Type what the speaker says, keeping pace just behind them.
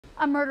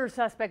A murder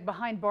suspect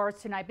behind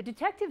bars tonight, but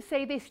detectives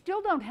say they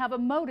still don't have a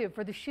motive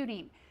for the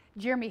shooting.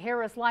 Jeremy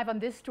Harris live on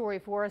this story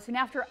for us. And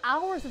after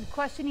hours of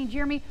questioning,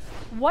 Jeremy,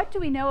 what do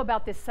we know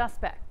about this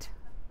suspect?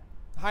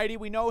 Heidi,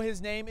 we know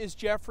his name is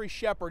Jeffrey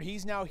Shepard.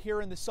 He's now here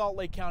in the Salt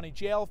Lake County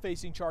Jail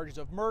facing charges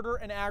of murder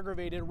and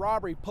aggravated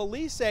robbery.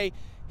 Police say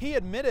he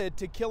admitted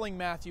to killing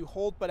Matthew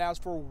Holt, but as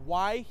for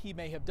why he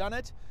may have done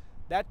it,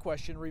 that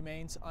question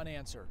remains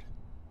unanswered.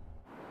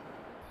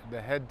 The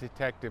head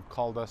detective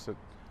called us at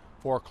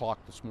 4 o'clock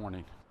this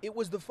morning. It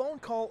was the phone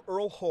call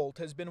Earl Holt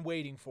has been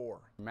waiting for.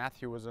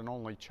 Matthew was an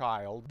only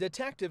child.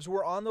 Detectives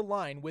were on the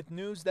line with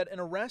news that an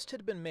arrest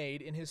had been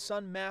made in his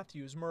son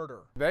Matthew's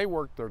murder. They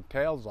worked their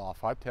tails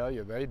off, I tell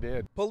you, they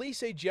did. Police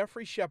say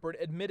Jeffrey Shepard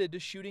admitted to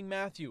shooting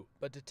Matthew,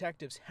 but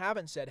detectives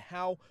haven't said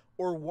how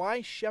or why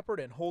Shepard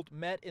and Holt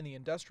met in the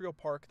industrial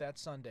park that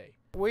Sunday.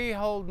 We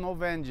hold no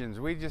vengeance.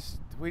 We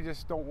just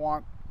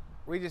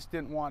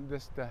didn't want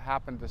this to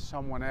happen to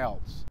someone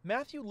else.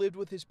 Matthew lived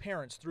with his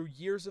parents through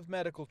years of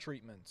medical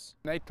treatments.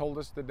 They told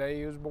us the day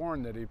he was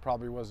born that he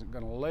probably wasn't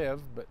going to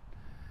live, but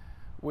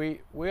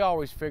we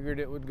always figured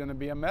it was going to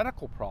be a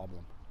medical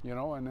problem, you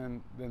know,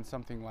 and then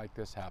something like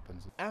this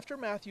happens. After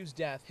Matthew's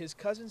death, his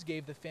cousins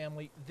gave the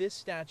family this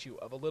statue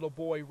of a little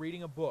boy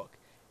reading a book.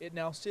 It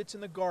now sits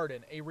in the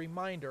garden, a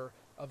reminder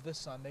of the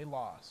son they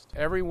lost.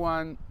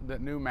 Everyone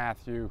that knew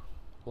Matthew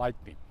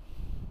liked him.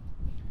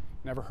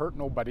 Never hurt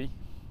nobody.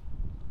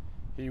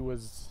 He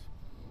was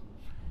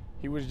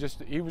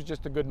just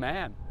a good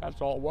man. That's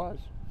all it was.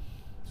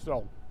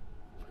 So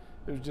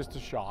it was just a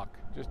shock,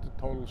 just a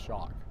total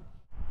shock.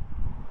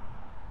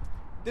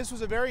 This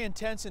was a very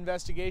intense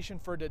investigation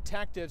for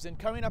detectives, and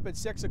coming up at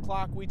 6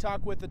 o'clock, we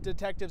talk with the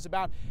detectives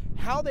about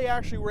how they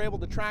actually were able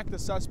to track the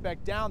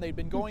suspect down. They'd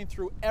been going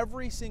through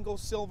every single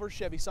silver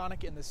Chevy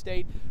Sonic in the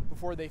state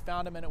before they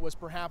found him, and it was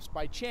perhaps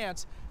by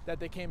chance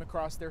that they came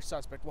across their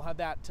suspect. We'll have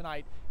that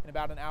tonight in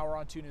about an hour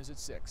on 2 News at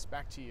 6.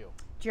 Back to you.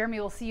 Jeremy,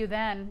 we'll see you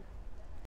then.